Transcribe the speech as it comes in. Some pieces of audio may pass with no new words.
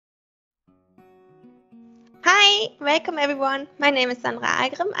Hey, welcome everyone. My name is Sandra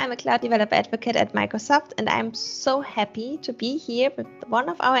Agrim. I'm a cloud developer advocate at Microsoft, and I'm so happy to be here with one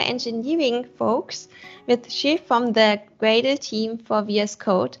of our engineering folks, with Shiv from the Gradle team for VS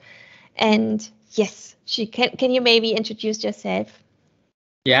Code. And yes, can you maybe introduce yourself?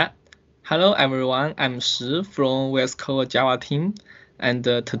 Yeah. Hello everyone, I'm Shi from VS Code Java team, and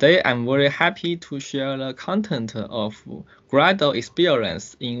today I'm very happy to share the content of Gradle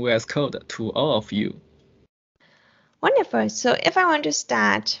experience in VS Code to all of you. Wonderful. So if I want to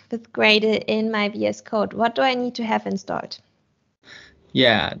start with Gradle in my VS Code, what do I need to have installed?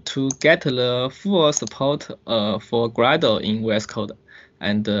 Yeah, to get the full support for Gradle in VS Code,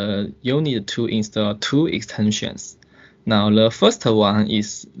 and you need to install two extensions. Now, the first one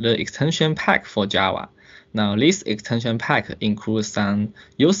is the extension pack for Java. Now, this extension pack includes some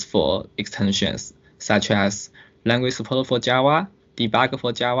useful extensions, such as language support for Java, debug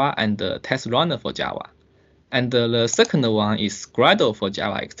for Java, and test runner for Java. And the second one is Gradle for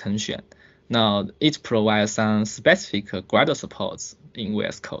Java extension. Now, it provides some specific Gradle supports in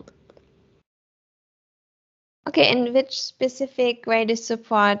VS Code. Okay, and which specific Gradle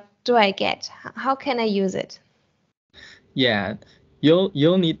support do I get? How can I use it? Yeah,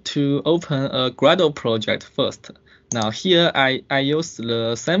 you need to open a Gradle project first. Now here I use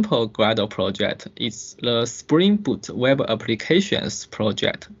the sample Gradle project. It's the Spring Boot Web Applications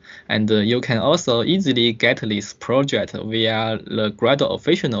project, and you can also easily get this project via the Gradle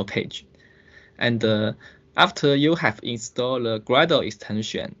official page. And after you have installed the Gradle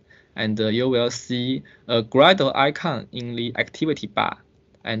extension, and you will see a Gradle icon in the activity bar.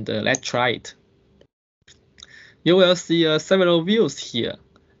 And let's try it. You will see several views here.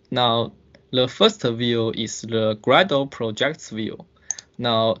 Now, the first view is the Gradle projects view.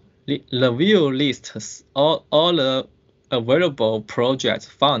 Now, the view lists all the available projects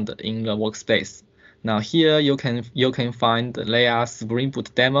found in the workspace. Now here you can find there Spring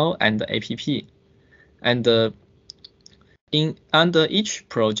Boot demo and app. And under each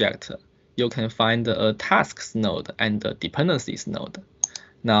project, you can find a tasks node and a dependencies node.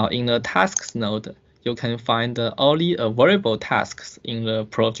 Now in the tasks node, you can find all the available tasks in the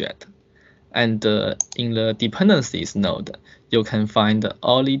project. And in the dependencies node, you can find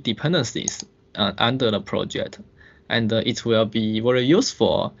all the dependencies under the project. And it will be very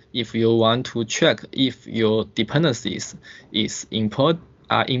useful if you want to check if your dependencies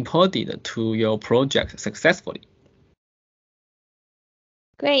are imported to your project successfully.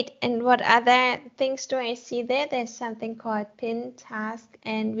 Great. And what other things do I see there? There's something called pin task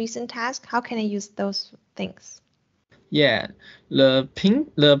and recent task. How can I use those things? Yeah, the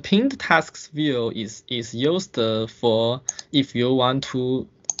pinned tasks view is used for if you want to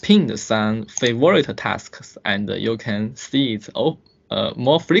pin some favorite tasks and you can see it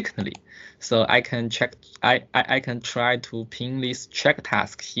more frequently. So I can try to pin this check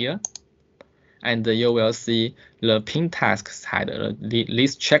task here, and you will see the pin tasks had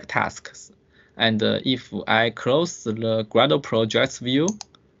these check tasks. And if I close the Gradle projects view,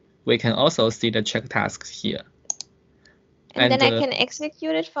 we can also see the check tasks here. And then I can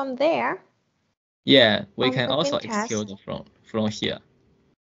execute it from there? Yeah, we can also execute from here.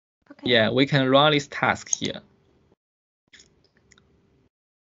 Okay. Yeah, we can run this task here.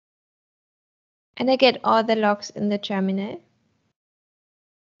 And I get all the logs in the terminal?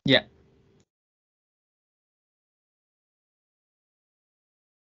 Yeah.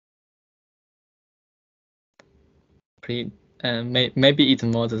 Maybe it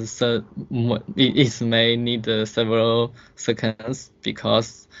may need several seconds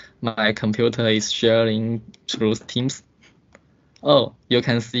because my computer is sharing through Teams. Oh, you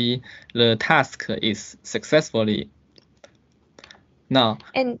can see the task is successfully. Now.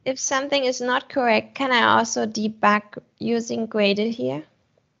 And if something is not correct, can I also debug using Gradle here?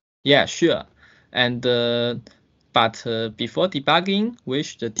 Yeah, sure. And but before debugging, we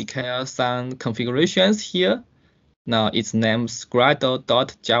should declare some configurations here. Now it's named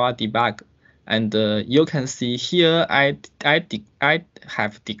Gradle.JavaDebug, and you can see here I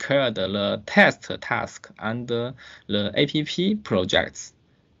have declared the test task under the app projects.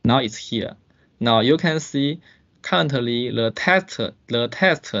 Now it's here. Now you can see currently the test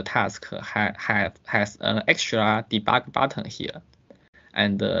task has an extra debug button here.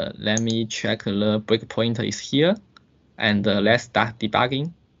 And let me check the breakpoint is here, and let's start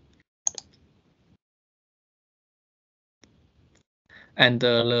debugging. And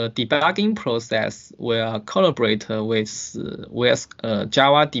the debugging process will collaborate with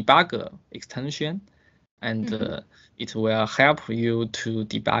Java Debugger extension, and it will help you to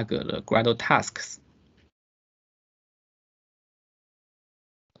debug the Gradle tasks.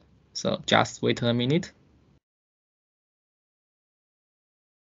 So just wait a minute.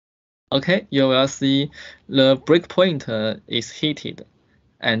 Okay, you will see the breakpoint is heated,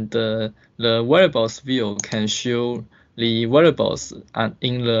 and the variables view can show the variables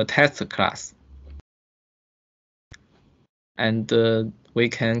in the test class. And we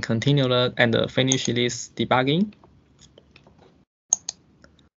can continue and finish this debugging.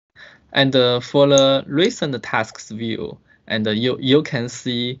 And for the recent tasks view, and you can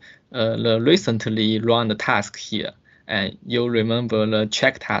see the recently run task here, and you remember the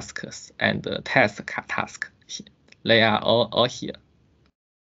check tasks and the test task. They are all here.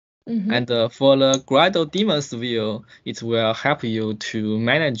 And for the Gradle daemons view, it will help you to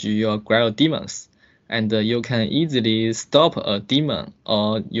manage your Gradle daemons. And you can easily stop a daemon,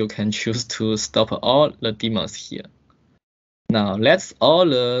 or you can choose to stop all the daemons here. Now let's all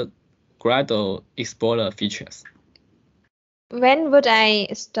the Gradle Explorer features. When would I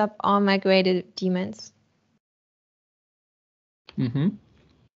stop all my Gradle daemons?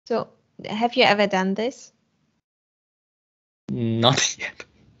 So have you ever done this? Not yet.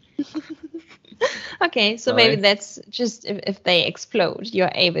 Okay, so maybe that's just if they explode,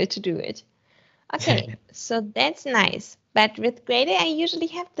 you're able to do it. Okay, so that's nice. But with Gradle, I usually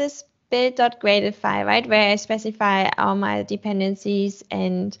have this build.gradle file, right, where I specify all my dependencies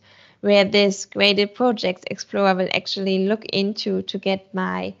and where this Gradle Projects Explorer will actually look into to get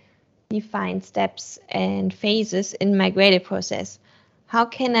my defined steps and phases in my Gradle process. How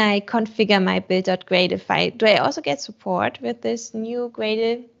can I configure my build.gradle file? Do I also get support with this new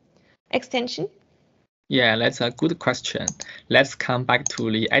Gradle extension? Yeah, that's a good question. Let's come back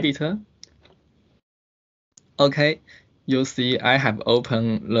to the editor. Okay, you see I have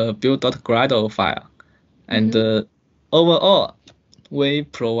opened the build.gradle file. And overall, we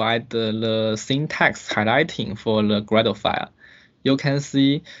provide the syntax highlighting for the Gradle file. You can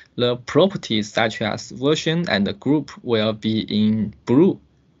see the properties such as version and group will be in blue,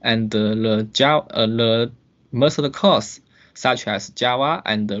 and the method calls such as Java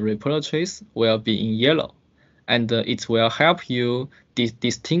and the repositories will be in yellow, and it will help you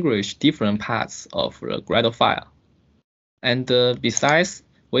distinguish different parts of the Gradle file. And besides,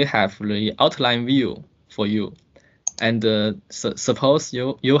 we have the outline view for you. And suppose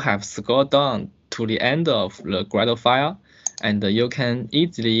you have scrolled down to the end of the Gradle file, and you can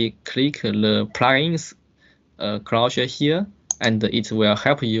easily click the plugins closure here, and it will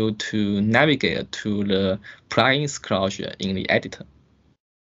help you to navigate to the plugins closure in the editor.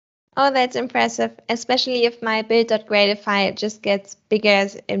 Oh, that's impressive, especially if my build.gradle file just gets bigger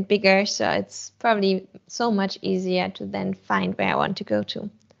and bigger, so it's probably so much easier to then find where I want to go to.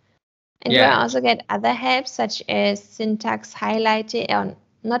 And do I also get other help, such as syntax highlighting, or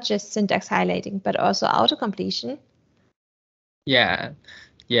not just syntax highlighting, but also auto-completion? Yeah.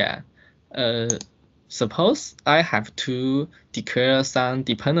 Suppose I have to declare some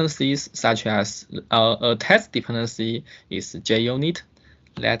dependencies, such as a test dependency is JUnit.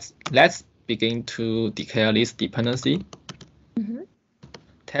 Let's begin to declare this dependency.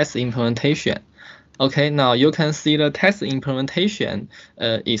 Test implementation. Okay, now you can see the test implementation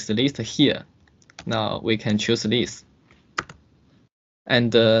is listed here. Now we can choose this.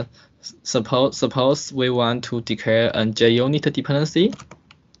 And suppose we want to declare a JUnit dependency,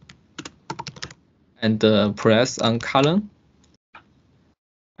 and press on colon.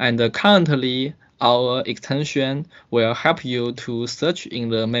 And currently, our extension will help you to search in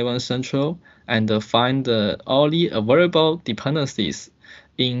the Maven Central and find all the available dependencies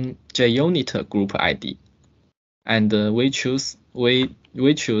in JUnit group ID. And we choose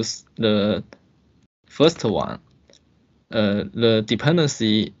the first one. The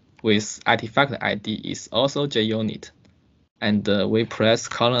dependency with artifact ID is also JUnit. And we press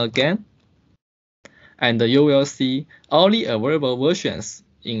colon again. And you will see all the available versions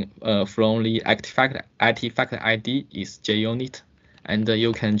from the artifact ID is JUnit, and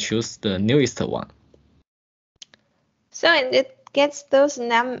you can choose the newest one. So it gets those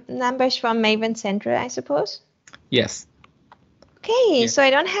numbers from Maven Central, I suppose? Yes. Okay, so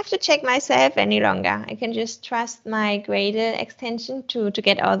I don't have to check myself any longer. I can just trust my Gradle extension to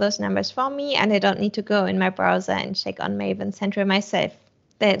get all those numbers for me, and I don't need to go in my browser and check on Maven Central myself.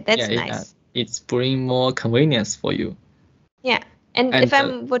 That's nice. It's bring more convenience for you. Yeah, and if I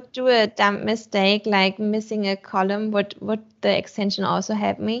would do a dumb mistake like missing a column, would the extension also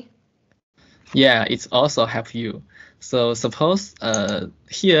help me? Yeah, it's also help you. So suppose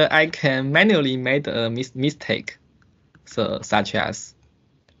here I can manually make a mistake, so such as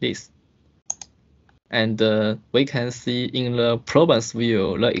this. And we can see in the problems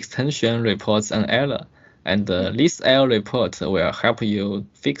view, the extension reports an error, and this error report will help you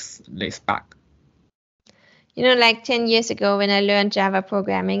fix this bug. You know, like 10 years ago when I learned Java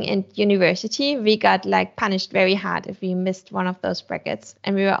programming in university, we got like punished very hard if we missed one of those brackets.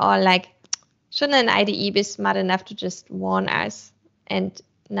 And we were all like, shouldn't an IDE be smart enough to just warn us? And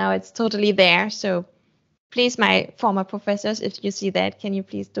now it's totally there. So please, my former professors, if you see that, can you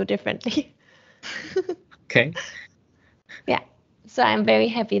please do differently? Okay. Yeah. So I'm very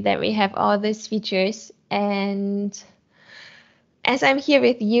happy that we have all these features. And as I'm here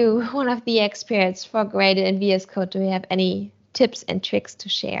with you, one of the experts for Gradle and VS Code, do you have any tips and tricks to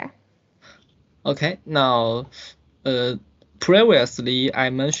share? Okay. Now, previously I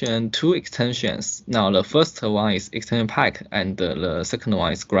mentioned two extensions. Now the first one is extension pack, and the second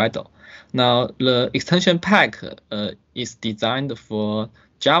one is Gradle. Now the extension pack is designed for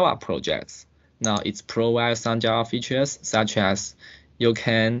Java projects. Now it provides some Java features such as you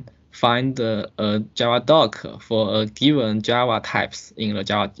can find a Java doc for a given Java types in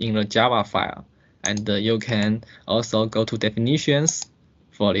the Java file, and you can also go to definitions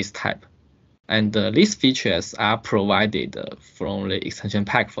for this type. And these features are provided from the extension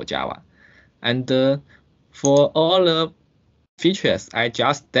pack for Java. And for all the features I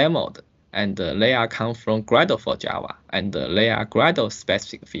just demoed, and they are come from Gradle for Java, and they are Gradle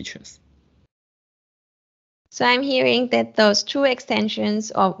specific features. So I'm hearing that those two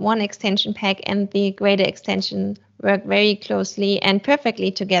extensions, or one extension pack and the Gradle extension, work very closely and perfectly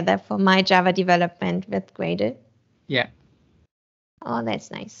together for my Java development with Gradle. Yeah. Oh,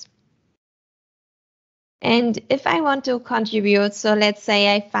 that's nice. And if I want to contribute, so let's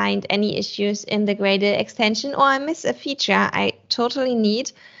say I find any issues in the Gradle extension, or I miss a feature I totally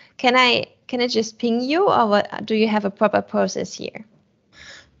need, can I just ping you, or what, do you have a proper process here?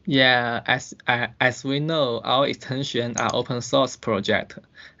 Yeah, as we know, our extension are open source project,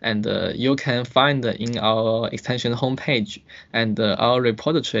 and you can find in our extension homepage, and our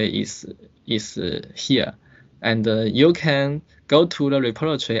repository is here, and you can go to the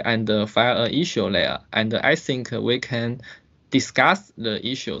repository and file an issue there, and I think we can discuss the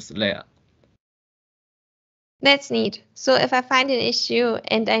issues there. That's neat. So if I find an issue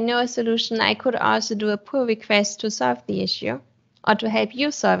and I know a solution, I could also do a pull request to solve the issue, or to help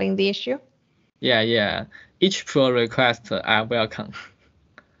you solving the issue. Yeah. Each pull request are welcome.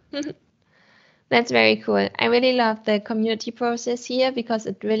 That's very cool. I really love the community process here because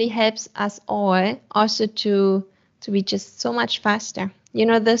it really helps us all also to be just so much faster. You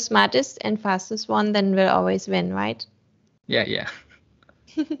know, the smartest and fastest one then will always win, right? Yeah.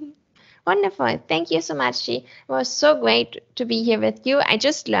 Wonderful. Thank you so much, G. It was so great to be here with you. I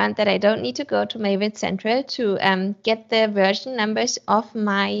just learned that I don't need to go to Maven Central to get the version numbers of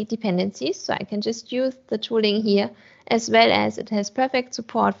my dependencies. So I can just use the tooling here, as well as it has perfect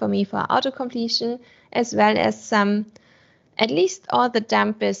support for me for auto-completion, as well as some, at least all the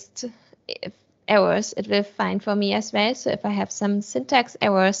dumbest errors it will find for me as well. So if I have some syntax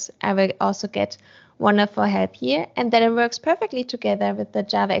errors, I will also get wonderful help here, and that it works perfectly together with the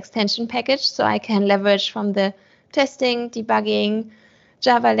Java extension package, so I can leverage from the testing, debugging,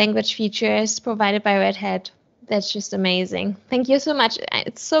 Java language features provided by Red Hat. That's just amazing. Thank you so much.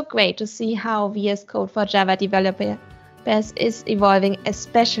 It's so great to see how VS Code for Java developers is evolving,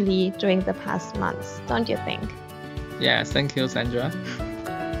 especially during the past months, don't you think? Yeah, thank you, Sandra.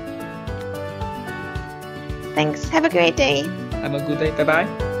 Thanks. Have a great day. Have a good day. Bye-bye.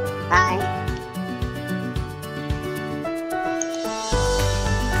 Bye.